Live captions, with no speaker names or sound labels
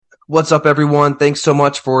What's up, everyone? Thanks so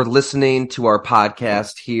much for listening to our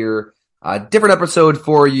podcast here. A different episode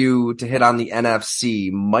for you to hit on the NFC.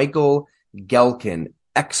 Michael Gehlken,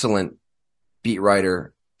 excellent beat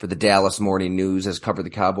writer for the Dallas Morning News, has covered the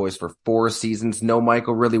Cowboys for 4 seasons. Know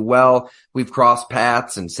Michael really well. We've crossed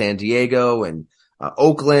paths in San Diego and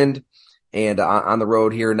Oakland, and on the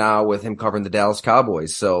road here now with him covering the Dallas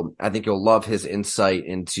Cowboys. So I think you'll love his insight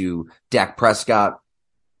into Dak Prescott.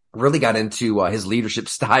 Really got into his leadership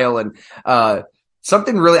style and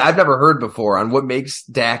something really I've never heard before on what makes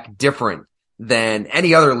Dak different than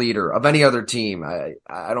any other leader of any other team. I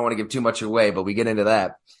don't want to give too much away, but we get into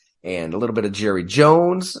that. And a little bit of Jerry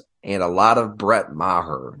Jones and a lot of Brett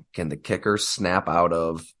Maher. Can the kicker snap out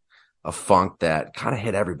of a funk that kind of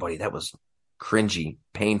hit everybody? That was cringy,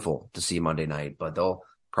 painful to see Monday night, but they'll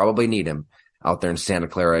probably need him out there in Santa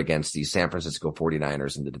Clara against the San Francisco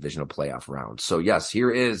 49ers in the divisional playoff round. So yes,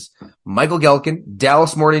 here is Michael Gehlken,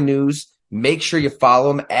 Dallas Morning News. Make sure you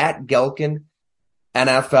follow him at Gehlken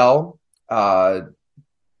NFL.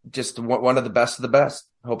 Just one of the best.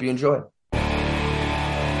 Hope you enjoy.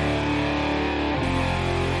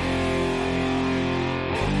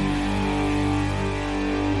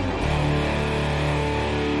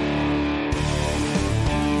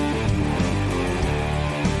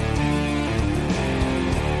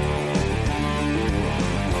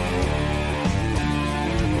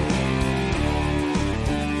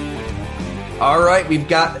 All right, we've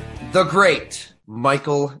got the great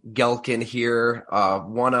Michael Gehlken here,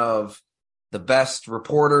 one of the best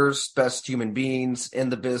reporters, best human beings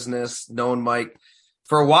in the business, known Mike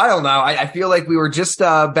for a while now. I feel like we were just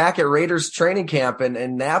back at Raiders training camp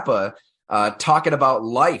in Napa talking about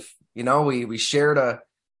life. You know, we shared a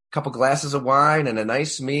couple glasses of wine and a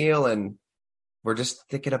nice meal, and we're just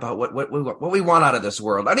thinking about what we want out of this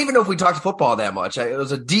world. I don't even know if we talked football that much. It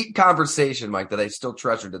was a deep conversation, Mike, that I still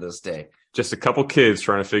treasure to this day. Just a couple kids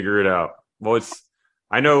trying to figure it out. Well,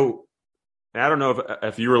 I don't know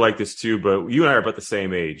if you were like this too, but you and I are about the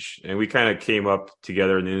same age, and we kind of came up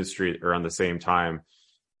together in the industry around the same time.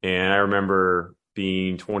 And I remember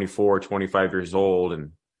being 24, 25 years old,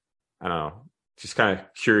 and I don't know, just kind of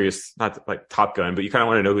curious, not like Top Gun, but you kind of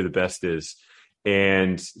want to know who the best is.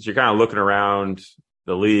 And you're kind of looking around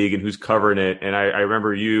the league and who's covering it. And I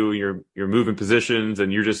remember you're moving positions,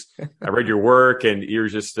 and I read your work, and you're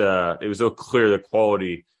just, it was so clear the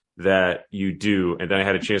quality that you do. And then I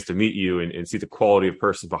had a chance to meet you and see the quality of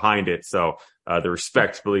person behind it. So the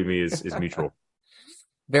respect, believe me, is mutual.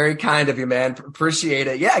 Very kind of you, man. Appreciate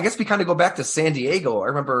it. Yeah, I guess we kind of go back to San Diego. I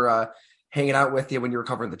remember hanging out with you when you were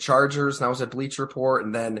covering the Chargers, and I was at Bleacher Report,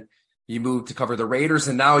 and then you moved to cover the Raiders,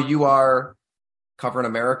 and now you are covering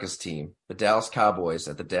America's team, the Dallas Cowboys,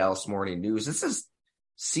 at the Dallas Morning News. This is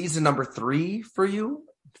season number 3 for you?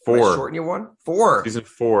 4. Shorten you one? 4. Season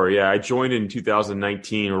 4, yeah. I joined in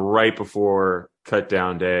 2019, right before cut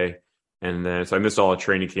down day. And then, so I missed all the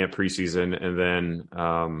training camp preseason, and then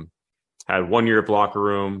had 1 year at locker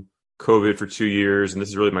room, COVID for 2 years. And this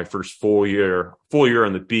is really my first full year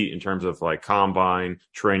on the beat in terms of like combine,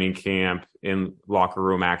 training camp, in locker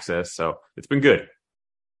room access. So it's been good.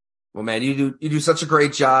 Well, man, you do such a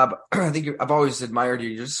great job. I think I've always admired you.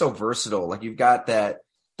 You're just so versatile. Like, you've got that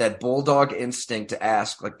bulldog instinct to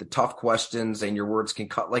ask like the tough questions, and your words can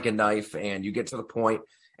cut like a knife, and you get to the point.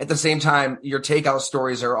 At the same time, your takeout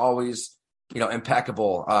stories are always,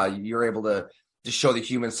 impeccable. You're able to just show the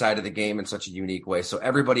human side of the game in such a unique way. So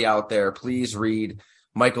everybody out there, please read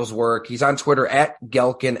Michael's work. He's on Twitter at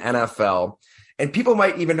Gehlken NFL, and people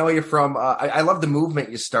might even know you from. I love the movement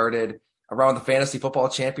you started around the fantasy football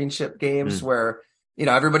championship games where,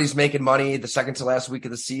 everybody's making money the second to last week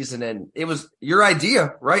of the season. And it was your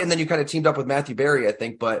idea, right? And then you kind of teamed up with Matthew Berry, I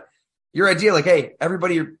think. But your idea, like, hey,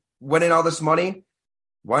 everybody winning all this money,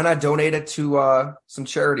 why not donate it to some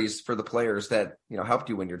charities for the players that, helped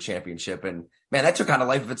you win your championship? And, man, that took on a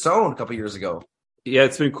life of its own a couple years ago. Yeah,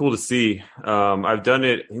 it's been cool to see. I've done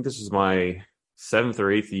it. I think this is my 7th or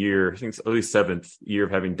 8th year. I think it's at least 7th year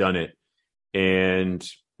of having done it. And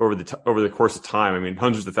over the course of time, I mean,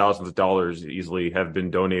 hundreds of thousands of dollars easily have been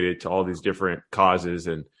donated to all these different causes.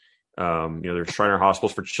 And, there's Shriner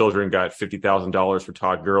Hospitals for Children got $50,000 for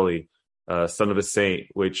Todd Gurley, Son of a Saint,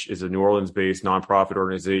 which is a New Orleans-based nonprofit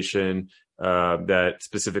organization that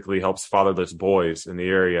specifically helps fatherless boys in the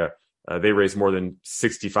area. They raised more than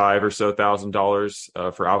 $65,000 or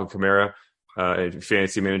so for Alvin Kamara.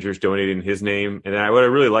 Fantasy managers donated in his name. And what I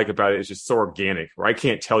really like about it is just so organic, where I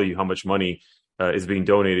can't tell you how much money is being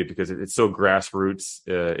donated because it's so grassroots.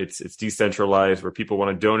 It's decentralized, where people want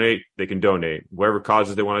to donate, they can donate. Whatever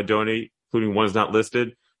causes they want to donate, including ones not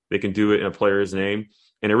listed, they can do it in a player's name.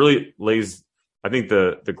 And it really lays I think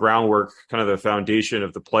the groundwork, kind of the foundation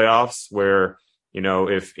of the playoffs, where,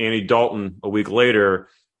 if Andy Dalton a week later,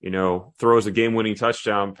 throws a game-winning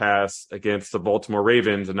touchdown pass against the Baltimore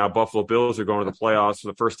Ravens, and now Buffalo Bills are going to the playoffs for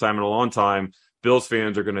the first time in a long time, Bills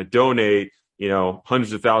fans are going to donate,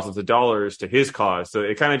 hundreds of thousands of dollars to his cause. So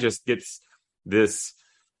it kind of just gets this,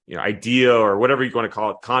 idea, or whatever you want to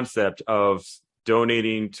call it, concept of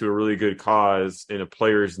donating to a really good cause in a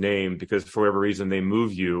player's name because for whatever reason they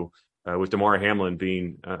move you, with Damar Hamlin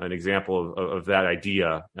being an example of that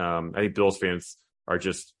idea. I think Bills fans are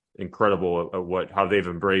just incredible at how they've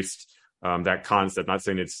embraced that concept. Not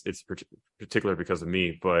saying it's particular because of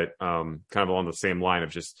me, but kind of along the same line of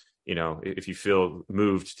just, if you feel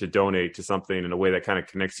moved to donate to something in a way that kind of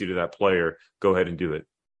connects you to that player, go ahead and do it.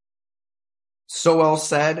 So well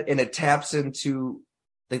said. And it taps into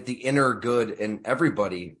the inner good in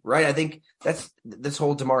everybody, right? I think that's this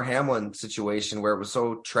whole Damar Hamlin situation where it was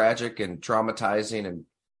so tragic and traumatizing and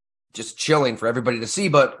just chilling for everybody to see.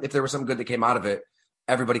 But if there was something good that came out of it,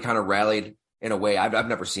 everybody kind of rallied in a way I've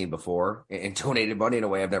never seen before and donated money in a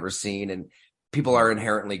way I've never seen. And people are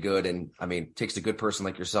inherently good. And I mean, it takes a good person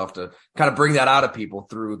like yourself to kind of bring that out of people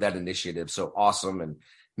through that initiative. So awesome. And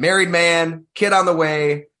married man, kid on the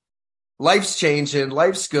way. Life's changing.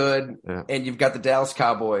 Life's good. Yeah. And you've got the Dallas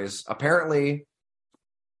Cowboys. Apparently,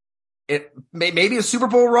 it maybe a Super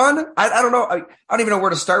Bowl run. I don't know. I don't even know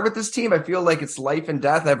where to start with this team. I feel like it's life and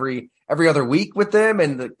death every other week with them,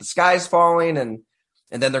 and the sky's falling, and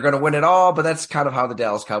then they're going to win it all. But that's kind of how the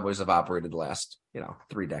Dallas Cowboys have operated the last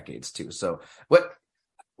 3 decades too. So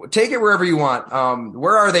take it wherever you want.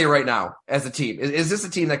 Where are they right now as a team? Is this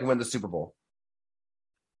a team that can win the Super Bowl?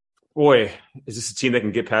 Boy, is this a team that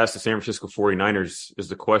can get past the San Francisco 49ers is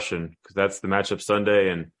the question, because that's the matchup Sunday,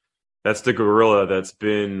 and that's the gorilla that's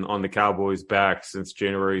been on the Cowboys' back since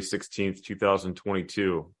January 16th,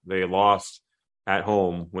 2022. They lost at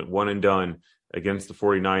home, went one and done against the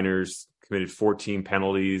 49ers, committed 14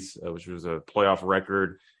 penalties, which was a playoff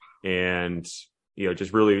record, and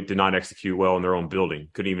just really did not execute well in their own building.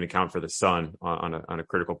 Couldn't even account for the sun on a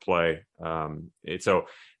critical play. So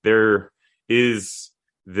there is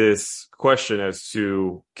this question as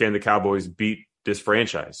to, can the Cowboys beat this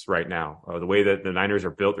franchise right now? The way that the Niners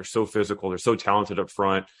are built, they're so physical, they're so talented up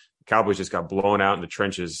front. The Cowboys just got blown out in the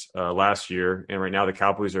trenches last year, and right now the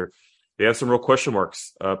Cowboys they have some real question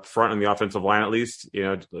marks up front on the offensive line. At least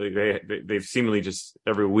they've seemingly just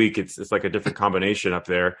every week it's like a different combination up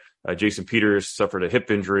there. Jason Peters suffered a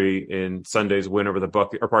hip injury in Monday's win over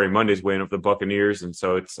the Buccaneers, and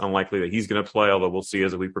so it's unlikely that he's going to play, although we'll see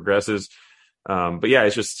as the week progresses. But yeah,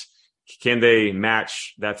 it's just, can they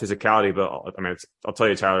match that physicality? But I mean, I'll tell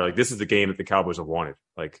you, Tyler, like, this is the game that the Cowboys have wanted.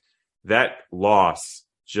 Like, that loss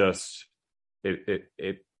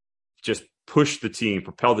it just pushed the team,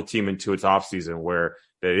 propelled the team into its offseason, where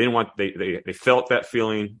they didn't want, they felt that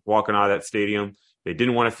feeling walking out of that stadium. They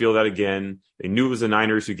didn't want to feel that again. They knew it was the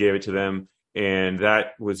Niners who gave it to them. And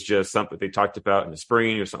that was just something they talked about in the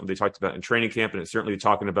spring, or something they talked about in training camp. And it's certainly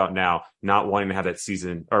talking about now, not wanting to have that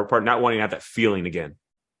season, or not wanting to have that feeling again.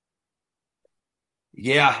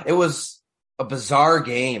 Yeah, it was a bizarre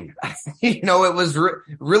game. It was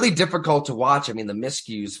really difficult to watch. I mean, the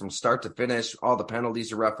miscues from start to finish, all the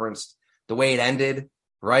penalties you referenced, the way it ended,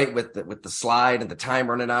 right, with the slide and the time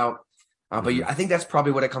running out. But I think that's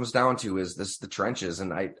probably what it comes down to, is the trenches.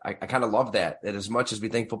 And I kind of love that as much as we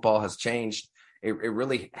think football has changed, it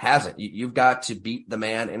really hasn't. You've got to beat the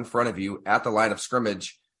man in front of you at the line of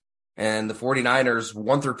scrimmage. And the 49ers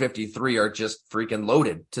 1 through 53 are just freaking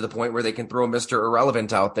loaded to the point where they can throw Mr.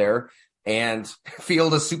 Irrelevant out there and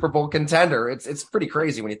field a Super Bowl contender. It's pretty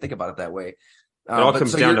crazy when you think about it that way. It all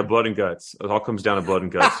comes down to blood and guts. It all comes down to blood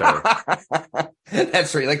and guts, Tyler.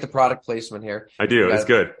 That's right. You like the product placement here. I do. It's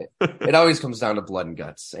good. It always comes down to blood and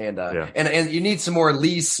guts. And and you need some more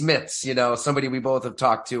Lee Smiths, somebody we both have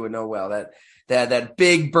talked to and know well, that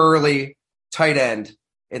big burly tight end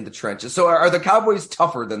in the trenches. So are the Cowboys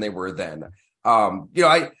tougher than they were then?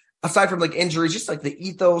 Aside from like injuries, just like the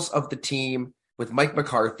ethos of the team with Mike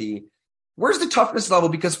McCarthy, where's the toughness level?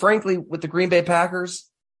 Because frankly, with the Green Bay Packers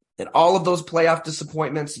and all of those playoff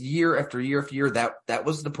disappointments year after year after year, that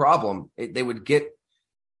was the problem. They would get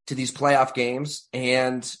to these playoff games,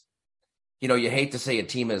 and you hate to say a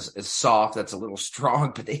team is soft, that's a little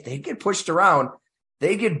strong, but they get pushed around,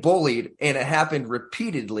 they get bullied, and it happened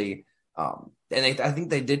repeatedly. And I think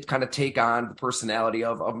they did kind of take on the personality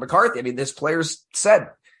of McCarthy. I mean, this players said,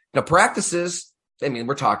 practices, I mean,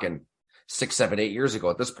 we're talking 6, 7, 8 years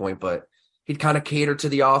ago at this point, but he'd kind of cater to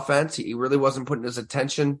the offense. He really wasn't putting his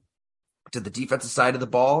attention to the defensive side of the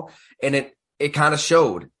ball. And it kind of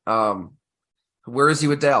showed. Where is he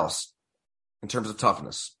with Dallas? in terms of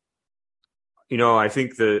toughness? I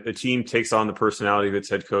think the team takes on the personality of its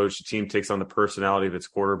head coach. The team takes on the personality of its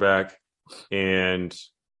quarterback. And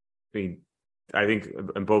I think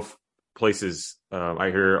in both places, I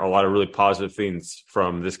hear a lot of really positive things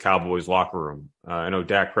from this Cowboys locker room. I know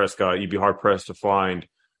Dak Prescott, you'd be hard pressed to find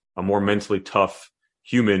a more mentally tough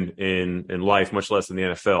human in life, much less in the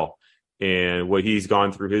NFL. And what he's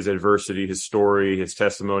gone through, his adversity, his story, his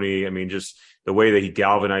testimony. I mean, just the way that he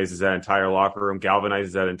galvanizes that entire locker room,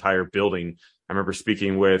 galvanizes that entire building. I remember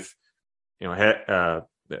speaking with, a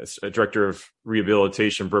director of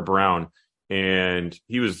rehabilitation, Britt Brown, and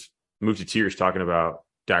he was moved to tears talking about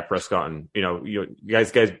Dak Prescott. And, you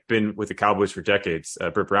guys been with the Cowboys for decades.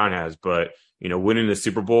 Britt Brown has, but, winning the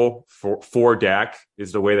Super Bowl for Dak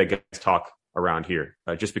is the way that guys talk around here,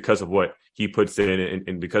 just because of what he puts in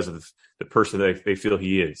and because of the person that they feel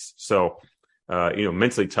he is. So,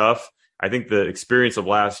 mentally tough. I think the experience of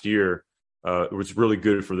last year was really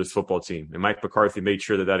good for this football team. And Mike McCarthy made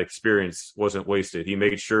sure that experience wasn't wasted. He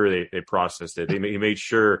made sure they processed it. He made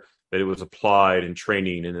sure that it was applied in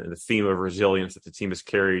training, and the theme of resilience that the team has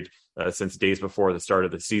carried since days before the start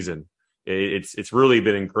of the season. It's really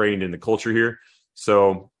been ingrained in the culture here.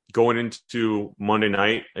 So going into Monday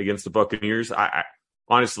night against the Buccaneers, I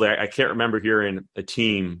honestly can't remember hearing a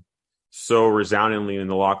team so resoundingly in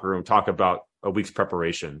the locker room talk about a week's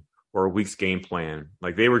preparation or a week's game plan.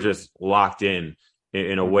 Like, they were just locked in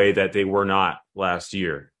a way that they were not last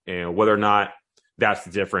year. And whether or not that's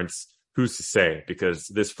the difference, who's to say? Because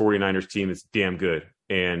this 49ers team is damn good.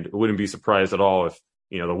 And I wouldn't be surprised at all if,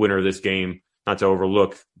 the winner of this game, not to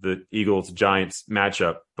overlook the Eagles-Giants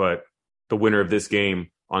matchup, but the winner of this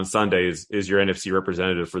game on Sunday is your NFC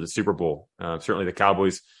representative for the Super Bowl. Certainly the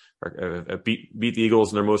Cowboys beat the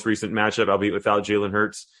Eagles in their most recent matchup, albeit without Jalen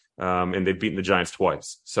Hurts, and they've beaten the Giants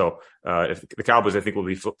twice. So if the Cowboys, I think,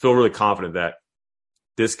 will feel really confident that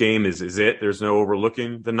this game is it. There's no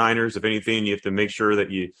overlooking the Niners. If anything, you have to make sure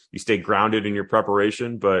that you stay grounded in your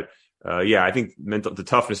preparation. But I think the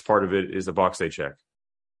toughness part of it is the box they check.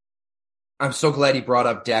 I'm so glad he brought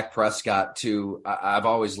up Dak Prescott too. I've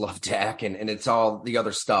always loved Dak, and it's all the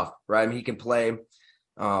other stuff, right? I mean, he can play.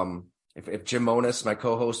 If Jim Monis, my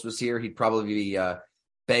co-host, was here, he'd probably be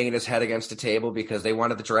banging his head against a table because they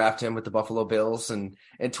wanted to draft him with the Buffalo Bills in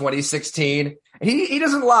 2016. He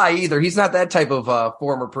doesn't lie either. He's not that type of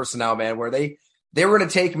former personnel man where they were going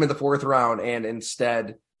to take him in the 4th round and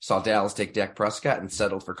instead saw Dallas take Dak Prescott and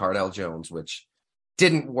settled for Cardale Jones, which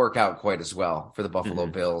didn't work out quite as well for the Buffalo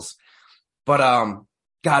Bills. But,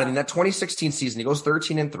 that 2016 season, he goes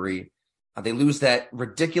 13-3. They lose that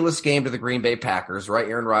ridiculous game to the Green Bay Packers, right?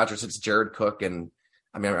 Aaron Rodgers hits Jared Cook, and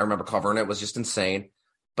I remember covering it. It was just insane.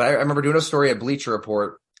 But I remember doing a story at Bleacher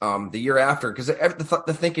Report the year after, because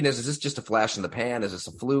the thinking is this just a flash in the pan? Is this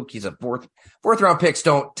a fluke? He's a fourth round picks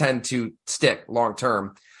don't tend to stick long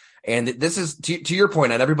term. And this is, to your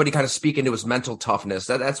point, and everybody kind of speaking to his mental toughness.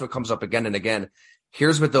 That's what comes up again and again.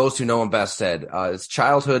 Here's what those who know him best said. His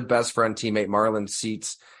childhood best friend, teammate Marlon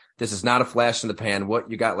Seats. This is not a flash in the pan. What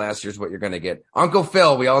you got last year is what you're going to get. Uncle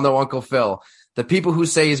Phil, we all know Uncle Phil. The people who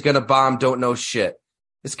say he's going to bomb don't know shit.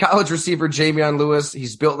 His college receiver, Jamion Lewis,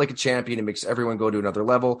 he's built like a champion and makes everyone go to another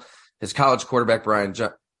level. His college quarterback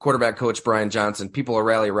coach, Brian Johnson, people will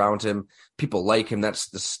rally around him. People like him. That's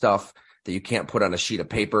the stuff that you can't put on a sheet of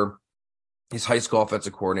paper. His high school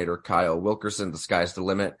offensive coordinator, Kyle Wilkerson, the sky's the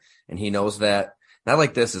limit, and he knows that. Not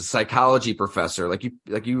like this, is psychology professor, like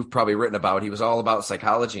you've probably written about. He was all about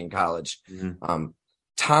psychology in college. Mm-hmm.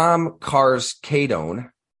 Tom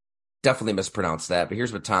Cars-Cadone, definitely mispronounced that, but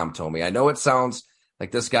here's what Tom told me. I know it sounds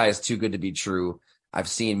like this guy is too good to be true. I've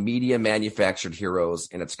seen media manufactured heroes,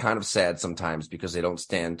 and it's kind of sad sometimes because they don't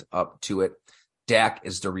stand up to it. Dak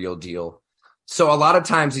is the real deal. So a lot of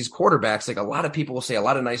times these quarterbacks, like a lot of people will say a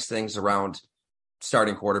lot of nice things around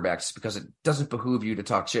starting quarterbacks because it doesn't behoove you to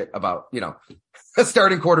talk shit about, a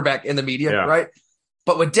starting quarterback in the media, right?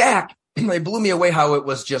 But with Dak, it blew me away how it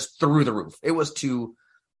was just through the roof. It was to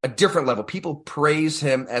a different level. People praise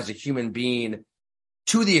him as a human being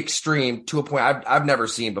to the extreme, to a point I've never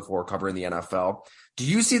seen before covering the NFL. Do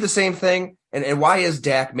you see the same thing? And why is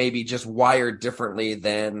Dak maybe just wired differently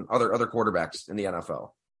than other quarterbacks in the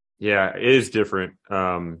NFL? Yeah, it is different.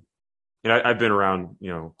 And I've been around,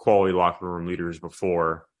 quality locker room leaders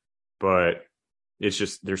before, but it's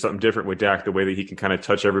just there's something different with Dak, the way that he can kind of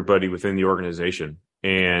touch everybody within the organization.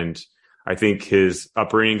 And I think his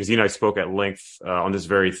upbringing, because I spoke at length on this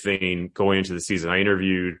very thing going into the season. I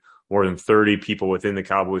interviewed more than 30 people within the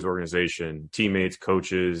Cowboys organization, teammates,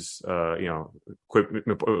 coaches,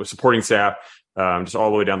 supporting staff, just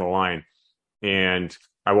all the way down the line. And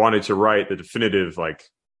I wanted to write the definitive,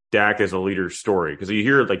 Dak as a leader story? Because you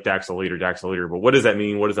hear like Dak's a leader, but what does that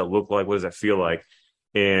mean? What does that look like? What does that feel like?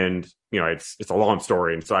 And it's a long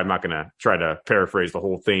story, and so I'm not going to try to paraphrase the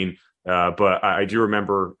whole thing. But I do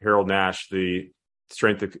remember Harold Nash, the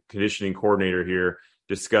strength and conditioning coordinator here,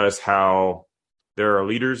 discuss how there are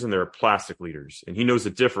leaders and there are plastic leaders, and he knows the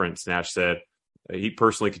difference. Nash said he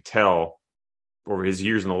personally could tell over his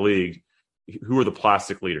years in the league who are the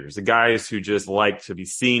plastic leaders, the guys who just like to be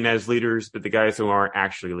seen as leaders, but the guys who aren't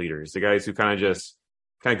actually leaders, the guys who kind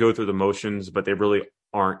of go through the motions, but they really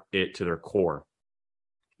aren't it to their core.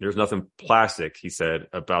 There's nothing plastic, he said,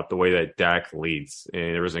 about the way that Dak leads.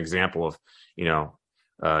 And there was an example of,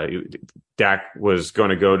 Dak was going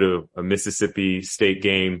to go to a Mississippi State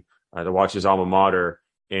game to watch his alma mater,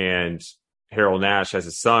 and Harold Nash has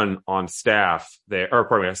a son on staff there, or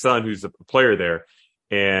pardon me, a son who's a player there.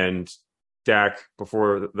 And Dak,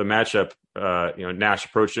 before the matchup, Nash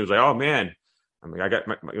approached him and was like, "Oh man, I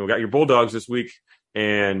got your Bulldogs this week,"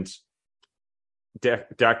 and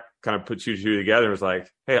Dak kind of put two and two together and was like,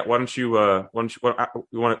 "Hey, why don't you want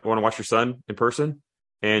to watch your son in person?"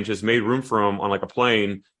 And just made room for him on like a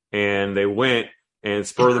plane, and they went and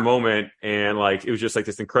spur of the moment, and like it was just like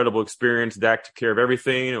this incredible experience. Dak took care of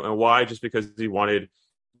everything, and why? Just because he wanted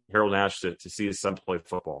Harold Nash to see his son play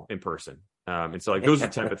football in person. And so like those are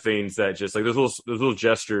the type of things that just like those little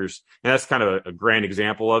gestures, and that's kind of a grand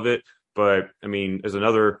example of it. But I mean, there's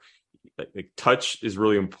another. Like touch is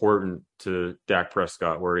really important to Dak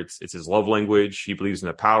Prescott, where it's his love language. He believes in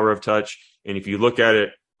the power of touch. And if you look at it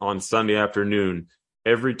on Sunday afternoon,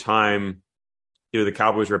 every time either the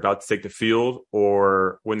Cowboys are about to take the field,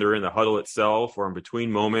 or when they're in the huddle itself, or in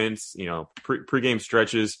between moments, pregame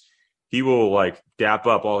stretches, he will like dap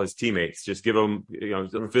up all his teammates, just give them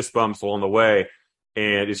fist bumps along the way.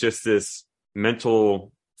 And it's just this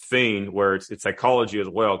mental thing where it's psychology as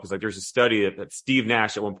well, because like there's a study that Steve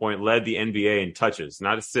Nash at one point led the NBA in touches,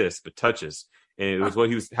 not assists but touches, and it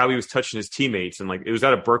was how he was touching his teammates. And like it was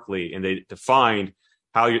out of Berkeley, and they defined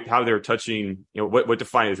how they were touching, what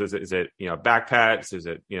defined is it back pats, is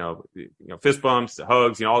it fist bumps,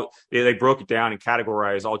 hugs, they broke it down and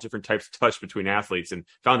categorized all different types of touch between athletes, and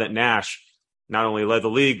found that Nash not only led the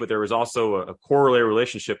league, but there was also a corollary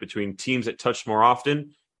relationship between teams that touched more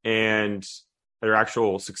often and their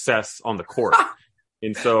actual success on the court.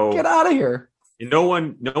 And so get out of here. No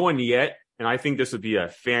one yet. And I think this would be a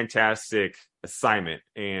fantastic assignment,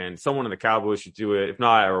 and someone in the Cowboys should do it. If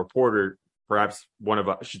not, a reporter, perhaps one of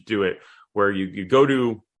us should do it, where you go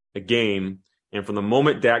to a game, and from the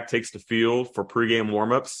moment Dak takes the field for pregame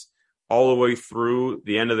warmups all the way through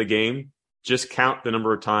the end of the game, just count the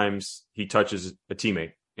number of times he touches a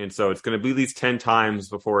teammate. And so it's going to be at least 10 times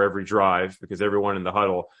before every drive, because everyone in the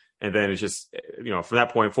huddle. And then it's just, from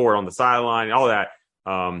that point forward on the sideline and all that,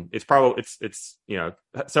 it's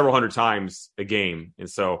several hundred times a game. And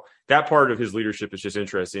so that part of his leadership is just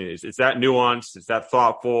interesting. It's that nuanced, it's that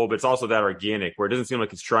thoughtful, but it's also that organic, where it doesn't seem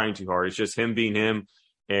like he's trying too hard. It's just him being him.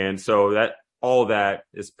 And so that all of that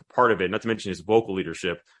is part of it, not to mention his vocal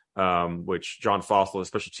leadership, which John Fossil, a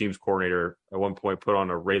special teams coordinator, at one point put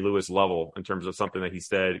on a Ray Lewis level in terms of something that he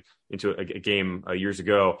said into a game years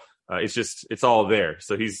ago. It's all there.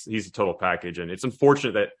 So he's a total package. And it's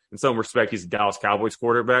unfortunate that in some respect, he's a Dallas Cowboys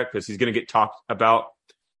quarterback, because he's going to get talked about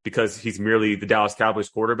because he's merely the Dallas Cowboys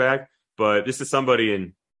quarterback. But this is somebody,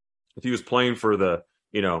 and if he was playing for the,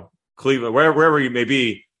 Cleveland, wherever he may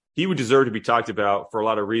be, he would deserve to be talked about for a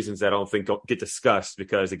lot of reasons that I don't think get discussed,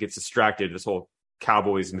 because it gets distracted, this whole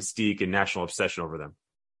Cowboys mystique and national obsession over them.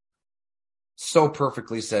 So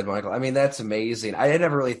perfectly said, Michael. I mean, that's amazing. I had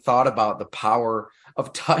never really thought about the power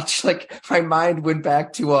of touch. Like my mind went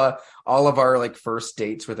back to all of our like first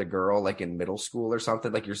dates with a girl, like in middle school or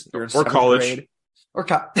something, like you're in seventh college grade. Or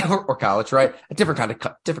college, right? A different kind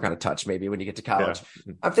of touch, maybe when you get to college.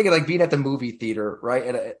 Yeah. I'm thinking like being at the movie theater, right?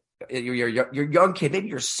 And you're a young kid, maybe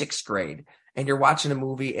you're sixth grade, and you're watching a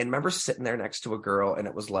movie. And remember sitting there next to a girl, and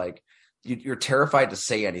it was like you're terrified to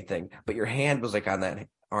say anything, but your hand was like on that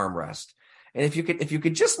armrest. And if you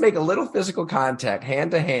could just make a little physical contact,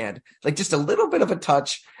 hand to hand, like just a little bit of a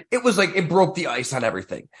touch, it was like it broke the ice on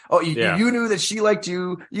everything. Oh, you knew that she liked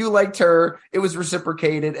you, you liked her. It was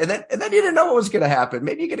reciprocated, and then you didn't know what was going to happen.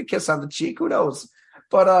 Maybe you get a kiss on the cheek, who knows?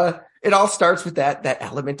 But it all starts with that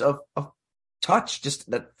element of touch,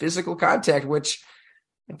 just that physical contact, which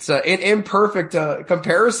it's an imperfect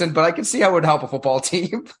comparison, but I can see how it would help a football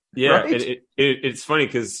team. Yeah, right? it's funny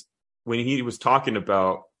because when he was talking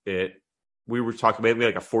about it, we were talking maybe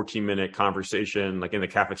like a 14-minute conversation, like in the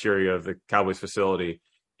cafeteria of the Cowboys facility.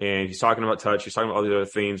 And he's talking about touch. He's talking about all these other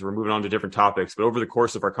things. We're moving on to different topics. But over the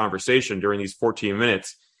course of our conversation during these 14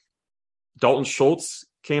 minutes, Dalton Schultz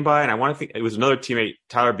came by, and I want to think it was another teammate,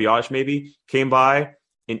 Tyler Biadasz maybe, came by,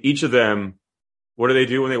 and each of them, what do they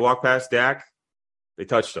do when they walk past Dak? They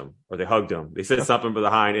touched him or they hugged him. They said something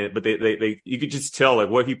behind it, but they you could just tell like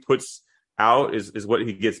what he puts out is what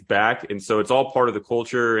he gets back, and so it's all part of the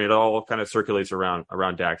culture, and it all kind of circulates around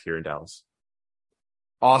Dak here in Dallas.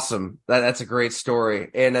 Awesome. That's a great story,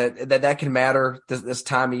 and that can matter this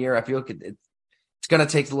time of year. I feel like it's going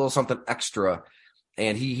to take a little something extra,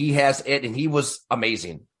 and he has it, and he was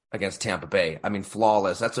amazing against Tampa Bay. I mean,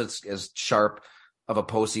 flawless. That's what's as sharp of a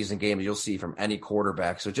postseason game as you'll see from any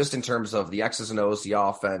quarterback. So just in terms of the X's and O's, the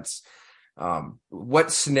offense,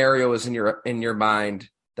 what scenario is in your mind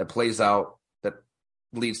that plays out that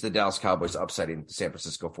leads the Dallas Cowboys upsetting the San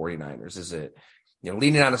Francisco 49ers? Is it,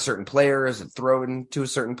 leaning on a certain player? Is it throwing to a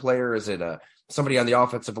certain player? Is it somebody on the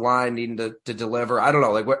offensive line needing to deliver? I don't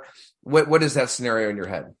know. Like what is that scenario in your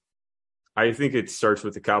head? I think it starts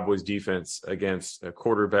with the Cowboys defense against a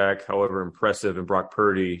quarterback, however impressive, and Brock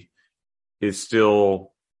Purdy is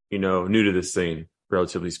still, new to this thing,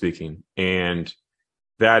 relatively speaking. And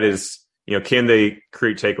that is, can they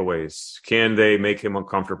create takeaways? Can they make him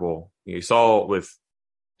uncomfortable? You saw with,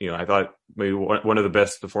 I thought maybe one of the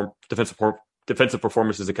best defensive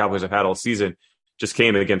performances the Cowboys have had all season just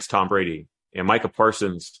came against Tom Brady. And Micah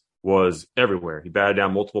Parsons was everywhere. He batted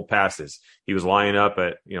down multiple passes. He was lining up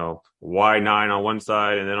at, Y9 on one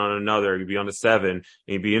side, and then on another, he'd be on the 7, and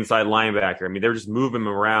he'd be inside linebacker. I mean, they're just moving him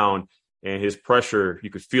around, and his pressure,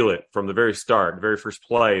 you could feel it from the very start. The very first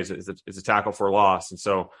play is a tackle for a loss. And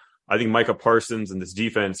so I think Micah Parsons and this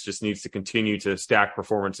defense just needs to continue to stack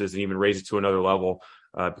performances and even raise it to another level,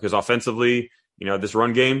 because offensively, this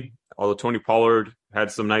run game, although Tony Pollard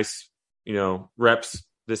had some nice, reps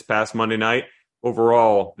this past Monday night,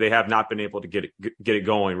 overall, they have not been able to get it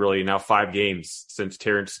going really now 5 games since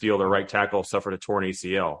Terrence Steele, their right tackle, suffered a torn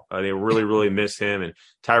ACL. They really, really miss him. And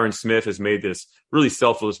Tyron Smith has made this really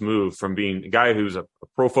selfless move from being a guy who's a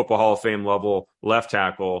Pro Football Hall of Fame level left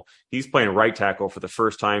tackle. He's playing right tackle for the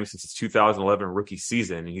first time since his 2011 rookie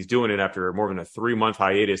season. And he's doing it after more than a 3-month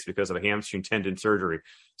hiatus because of a hamstring tendon surgery.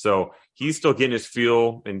 So he's still getting his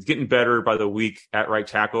feel and getting better by the week at right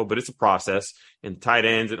tackle, but it's a process, and tight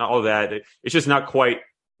ends and all of that. It's just not quite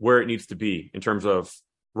where it needs to be in terms of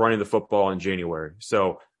running the football in January.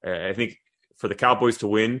 So I think for the Cowboys to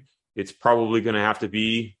win, it's probably going to have to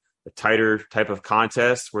be a tighter type of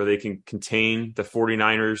contest where they can contain the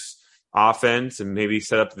 49ers offense and maybe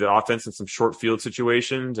set up the offense in some short field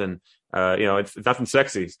situations. And, it's nothing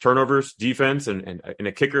sexy. It's turnovers, defense, and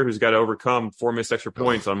a kicker who's got to overcome 4 missed extra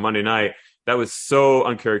points on Monday night. That was so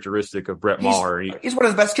uncharacteristic of Brett Maher. He's one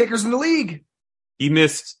of the best kickers in the league. He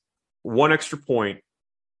missed 1 extra point.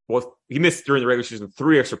 Well, he missed during the regular season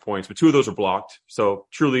 3 extra points, but 2 of those were blocked. So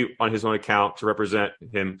truly on his own account to represent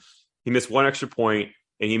him, he missed 1 extra point,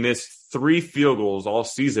 and he missed 3 field goals all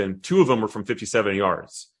season. 2 of them were from 57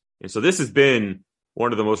 yards. And so this has been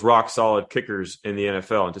one of the most rock solid kickers in the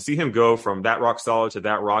NFL. And to see him go from that rock solid to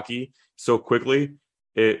that rocky so quickly,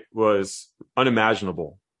 it was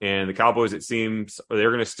unimaginable. And the Cowboys, it seems, they're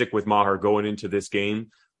going to stick with Maher going into this game.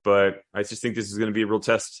 But I just think this is going to be a real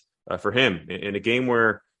test for him in a game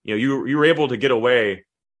where, you were able to get away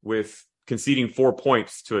with conceding 4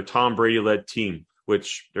 points to a Tom Brady-led team,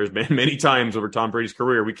 which there's been many times over Tom Brady's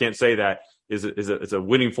career. We can't say that is a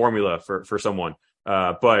winning formula for someone.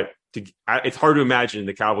 But it's hard to imagine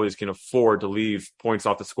the Cowboys can afford to leave points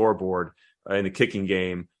off the scoreboard in the kicking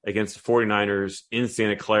game against the 49ers in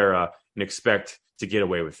Santa Clara and expect to get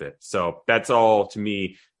away with it. So that's all, to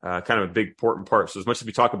me, kind of a big important part. So as much as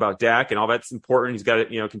we talk about Dak and all that's important, he's got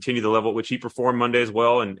to continue the level at which he performed Monday as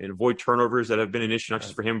well and avoid turnovers that have been an issue not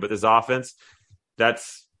just for him but his offense.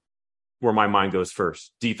 That's where my mind goes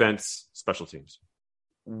first. Defense, special teams.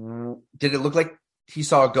 Did it look like he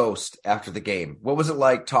saw a ghost after the game? What was it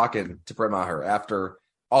like talking to Brett Maher after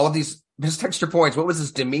all of these missed extra points? What was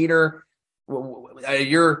his demeanor?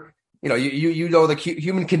 You're the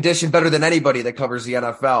human condition better than anybody that covers the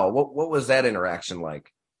NFL. What was that interaction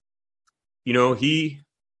like?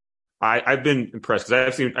 I've been impressed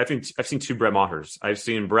because I've seen 2 Brett Mahers. I've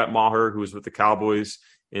seen Brett Maher, who was with the Cowboys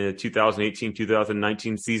in the 2018,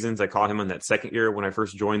 2019 seasons. I caught him in that second year when I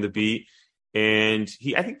first joined the beat. And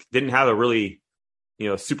he, I think, didn't have a really,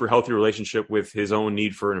 super healthy relationship with his own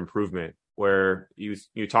need for an improvement, where you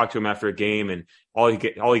talk to him after a game and all he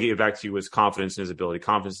gave back to you was confidence in his abilities,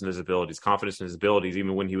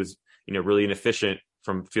 even when he was, really inefficient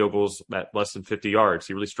from field goals at less than 50 yards.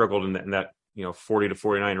 He really struggled in that 40 to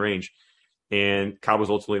 49 range. And Cowboys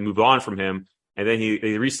ultimately moved on from him. And then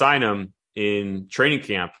they re-signed him in training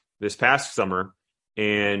camp this past summer.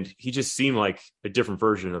 and he just seemed like a different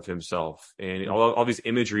version of himself. And all these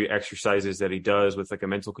imagery exercises that he does with like a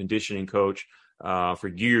mental conditioning coach for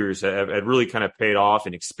years have really kind of paid off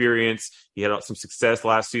in experience. He had some success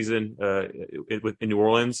last season in New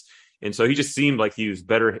Orleans. And so he just seemed like he was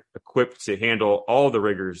better equipped to handle all the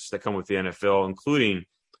rigors that come with the NFL, including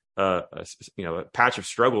a patch of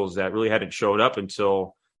struggles that really hadn't shown up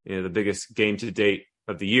until the biggest game to date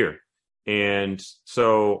of the year. And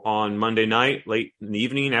so on Monday night, late in the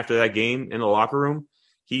evening after that game in the locker room,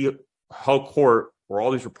 he held court where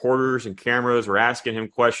all these reporters and cameras were asking him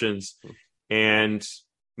questions. And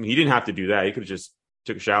I mean, he didn't have to do that. He could have just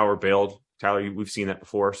took a shower, bailed. Tyler, we've seen that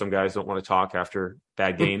before. Some guys don't want to talk after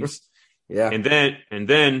bad games. Yeah. And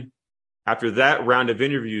then after that round of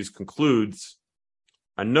interviews concludes,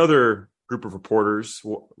 another group of reporters,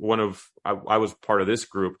 I was part of this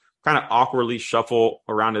group, kind of awkwardly shuffle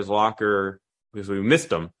around his locker because we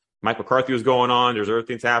missed him. Mike McCarthy was going on. There's other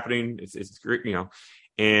things happening. It's great,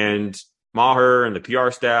 and Maher and the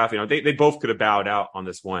PR staff, they both could have bowed out on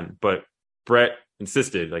this one, but Brett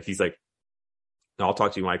insisted. Like, he's like, no, I'll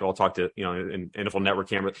talk to you, Mike. I'll talk to, in NFL Network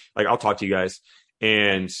camera. Like, I'll talk to you guys.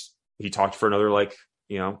 And he talked for another,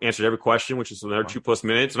 answered every question, which is another 2+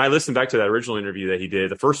 minutes. And I listened back to that original interview that he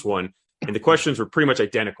did, the first one, and the questions were pretty much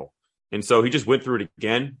identical. And so he just went through it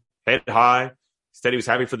again, head high, said he was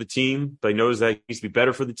happy for the team, but he knows that he needs to be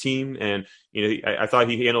better for the team. And, I thought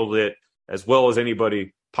he handled it as well as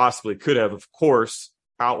anybody possibly could have. Of course,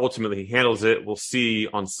 how ultimately he handles it, we'll see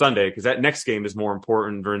on Sunday, because that next game is more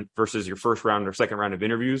important versus your first round or second round of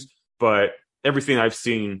interviews. But everything I've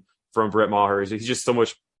seen from Brett Maher is he's just so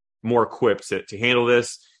much more equipped to handle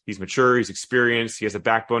this. He's mature, he's experienced, he has a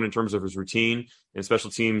backbone in terms of his routine, and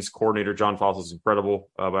special teams coordinator John Fossil is incredible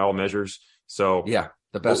by all measures. So yeah,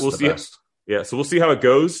 the best. We'll see. Best. Yeah, so we'll see how it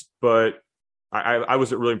goes, but I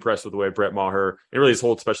was really impressed with the way Brett Maher, and really his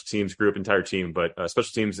whole special teams group, entire team, but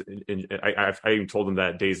special teams, I even told them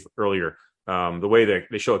that days earlier, the way that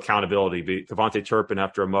they show accountability, be it Devontae Turpin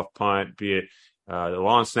after a muff punt, be it the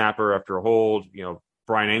long snapper after a hold,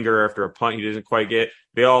 Brian Anger after a punt he doesn't quite get.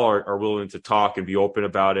 They all are willing to talk and be open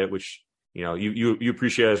about it, which you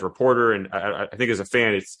appreciate as a reporter, and I think as a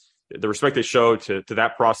fan, it's the respect they show to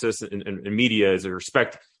that process and media is a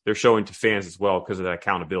respect they're showing to fans as well because of that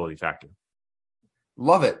accountability factor.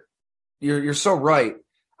 Love it. You're so right.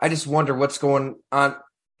 I just wonder what's going on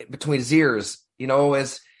between his ears.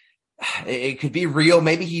 As it could be real.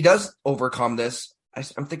 Maybe he does overcome this.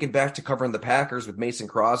 I'm thinking back to covering the Packers with Mason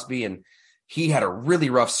Crosby, and he had a really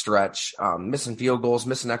rough stretch, missing field goals,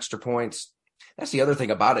 missing extra points. That's the other thing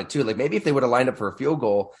about it, too. Like, maybe if they would have lined up for a field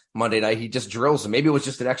goal Monday night, he just drills them. Maybe it was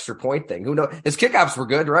just an extra point thing. Who knows? His kickoffs were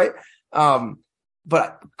good, right?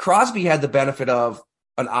 But Crosby had the benefit of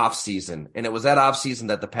an off season, and it was that off season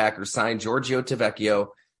that the Packers signed Giorgio Tavecchio.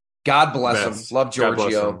 God bless him. Love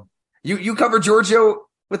Giorgio. You covered Giorgio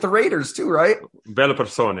with the Raiders too, right? Bella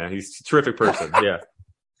persona. He's a terrific person. Yeah.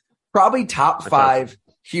 Probably top 5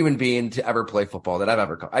 human being to ever play football that I've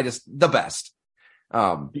ever covered. The best.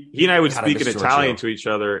 He and I would speak in Italian to each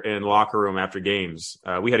other in locker room after games.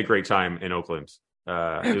 We had a great time in Oakland.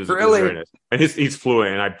 It was very nice. And he's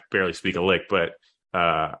fluent, and I barely speak a lick, but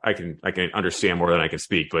I can understand more than I can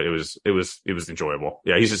speak. But it was enjoyable.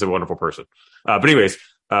 Yeah, he's just a wonderful person. But anyways,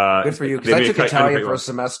 good for you, because I took Italian for a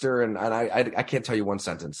semester, and I can't tell you one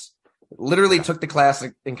sentence. Literally took the class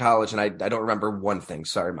in college, and I don't remember one thing.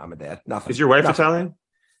 Sorry, Mom and Dad. Nothing. Is your wife Italian?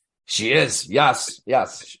 She is. Yes.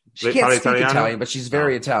 She can't speak Italian, but she's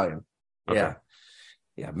very Italian. Okay.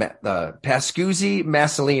 Yeah. The Pascuzzi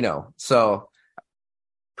Massolino. So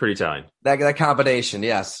pretty Italian. That combination.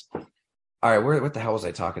 Yes. All right. What the hell was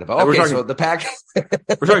I talking about? Okay. So the pack.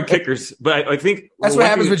 We're talking kickers, but I think that's what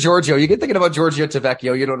happens with Giorgio. You get thinking about Giorgio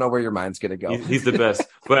Tavecchio, you don't know where your mind's going to go. He's the best.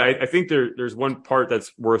 But I think there's one part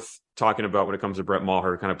that's worth talking about when it comes to Brett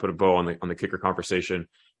Maher, kind of put a bow on the kicker conversation.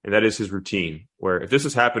 And that is his routine, where if this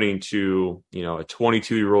is happening to, a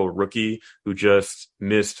 22-year-old rookie who just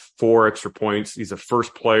missed 4 extra points, he's the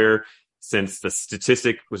first player since the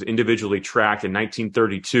statistic was individually tracked in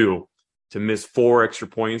 1932 to miss 4 extra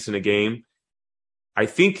points in a game. I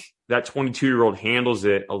think that 22-year-old handles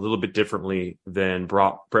it a little bit differently than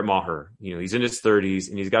Brett Maher. He's in his 30s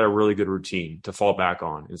and he's got a really good routine to fall back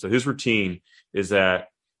on. And so his routine is that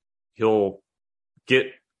he'll get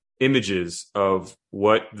images of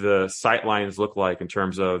what the sight lines look like in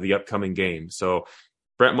terms of the upcoming game. So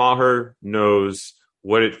Brett Maher knows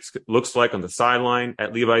what it looks like on the sideline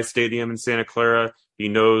at Levi's Stadium in Santa Clara. He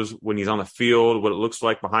knows when he's on the field, what it looks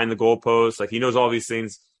like behind the goalpost. Like, he knows all these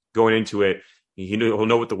things going into it. He'll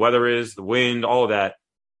know what the weather is, the wind, all of that.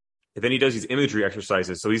 And then he does these imagery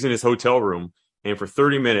exercises. So he's in his hotel room and for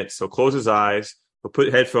 30 minutes, he'll close his eyes, he'll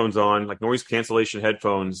put headphones on, like noise cancellation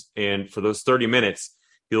headphones, and for those 30 minutes,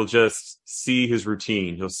 he'll just see his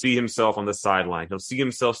routine. He'll see himself on the sideline. He'll see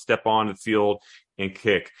himself step on the field and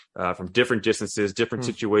kick from different distances, different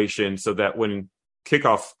situations, so that when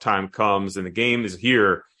kickoff time comes and the game is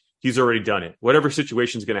here, he's already done it. Whatever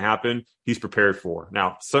situation is going to happen, he's prepared for.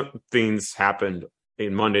 Now, some things happened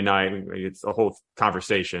in Monday night. It's a whole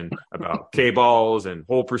conversation about K-balls and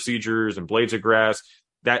whole procedures and blades of grass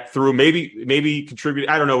that threw maybe contribute.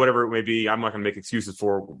 I don't know, whatever it may be. I'm not going to make excuses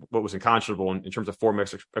for what was unconscionable in terms of 4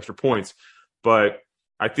 extra points. But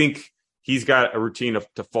I think he's got a routine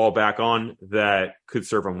to fall back on that could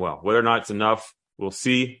serve him well. Whether or not it's enough, we'll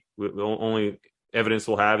see. The only evidence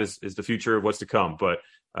we'll have is the future of what's to come. But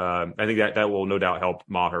I think that will no doubt help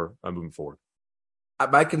Maher moving forward.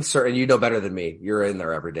 My concern, and you know better than me, you're in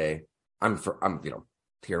there every day. I'm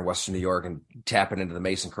here in Western New York and tapping into the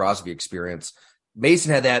Mason Crosby experience.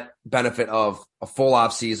 Mason had that benefit of a full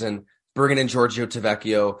off season, bringing in Giorgio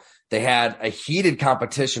Tavecchio. They had a heated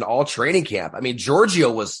competition all training camp. I mean,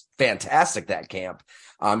 Giorgio was fantastic that camp.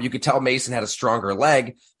 You could tell Mason had a stronger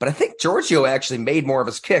leg, but I think Giorgio actually made more of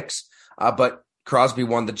his kicks. But Crosby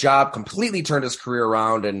won the job, completely turned his career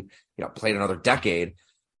around, and played another decade.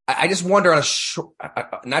 I just wonder, on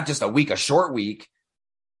not just a week, a short week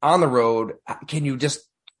on the road, can you just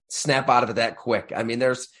snap out of it that quick? I mean,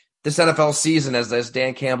 there's this NFL season, as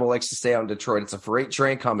Dan Campbell likes to say out in Detroit, it's a freight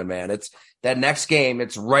train coming, man. It's that next game.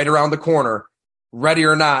 It's right around the corner, ready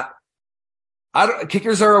or not.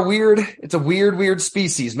 Kickers are it's a weird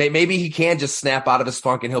species. Maybe he can just snap out of his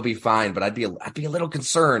funk and he'll be fine, but I'd be a little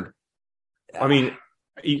concerned. I mean,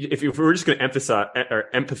 if we were just going to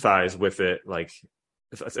empathize with it, like,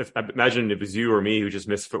 if imagine it was you or me who just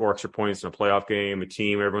missed 4 extra points in a playoff game, a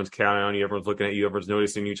team, everyone's counting on you, everyone's looking at you, everyone's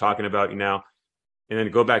noticing you, talking about you now, and then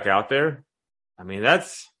to go back out there. I mean,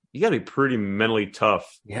 you got to be pretty mentally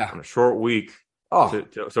tough on a short week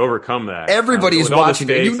to overcome that. Everybody's watching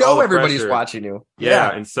you. Everybody's watching you.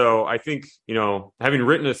 Yeah. And so I think, having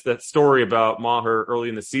written that story about Maher early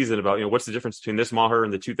in the season about, what's the difference between this Maher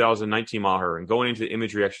and the 2019 Maher, and going into the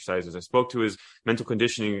imagery exercises, I spoke to his mental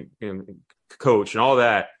conditioning coach and all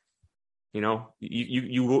that.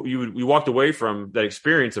 You walked away from that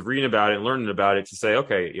experience of reading about it and learning about it to say,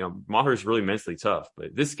 okay, Maher is really mentally tough,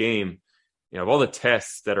 but this game, of all the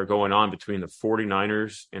tests that are going on between the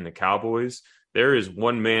 49ers and the Cowboys, there is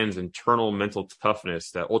one man's internal mental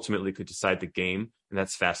toughness that ultimately could decide the game, and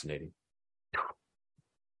that's fascinating.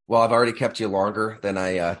 Well, I've already kept you longer than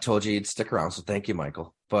I told you you'd stick around, so thank you,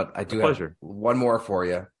 Michael. But I do have one more for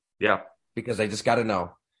you. Yeah. Because I just got to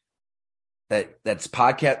know that's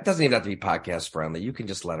podcast. It doesn't even have to be podcast friendly. You can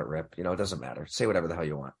just let it rip. It doesn't matter. Say whatever the hell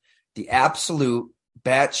you want. The absolute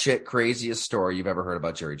batshit craziest story you've ever heard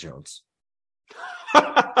about Jerry Jones.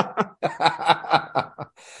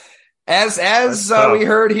 As we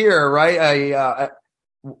heard here, right?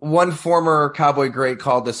 One former Cowboy great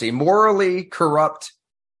called this a morally corrupt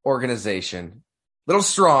organization. Little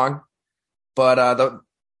strong, but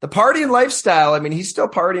the partying lifestyle. I mean, he's still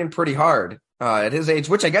partying pretty hard at his age,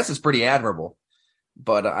 which I guess is pretty admirable.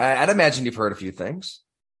 But I'd imagine you've heard a few things.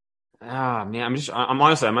 Ah, man, I'm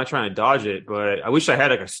honestly, I'm not trying to dodge it, but I wish I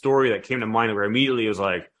had like a story that came to mind where immediately it was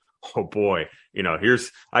like, oh boy,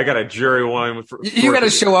 I got a jury one. You got to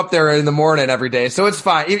show up there in the morning every day, so it's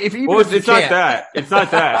fine. It's not that. It's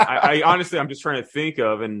not that. I honestly, I'm just trying to think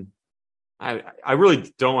of, and I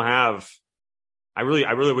really don't have. I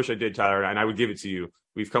really wish I did, Tyler, and I would give it to you.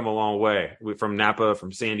 We've come a long way from Napa,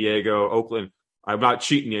 from San Diego, Oakland. I'm not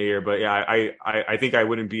cheating you here, but yeah, I think I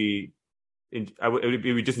wouldn't be. It would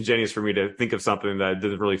be disingenuous for me to think of something that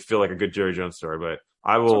doesn't really feel like a good Jerry Jones story, but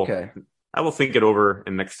I will. Okay. I will think it over,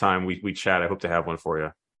 and next time we chat, I hope to have one for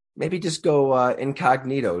you. Maybe just go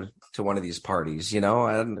incognito to one of these parties,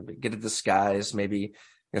 and get a disguise, maybe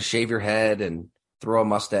shave your head and throw a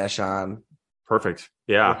mustache on. Perfect.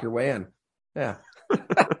 Yeah. Work your way in. Yeah.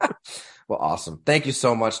 Well, awesome. Thank you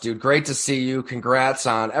so much, dude. Great to see you. Congrats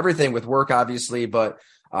on everything with work, obviously, but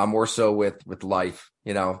more so with life,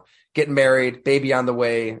 getting married, baby on the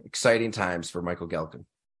way, exciting times for Michael Gehlken.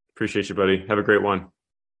 Appreciate you, buddy. Have a great one.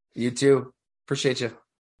 You too. Appreciate you.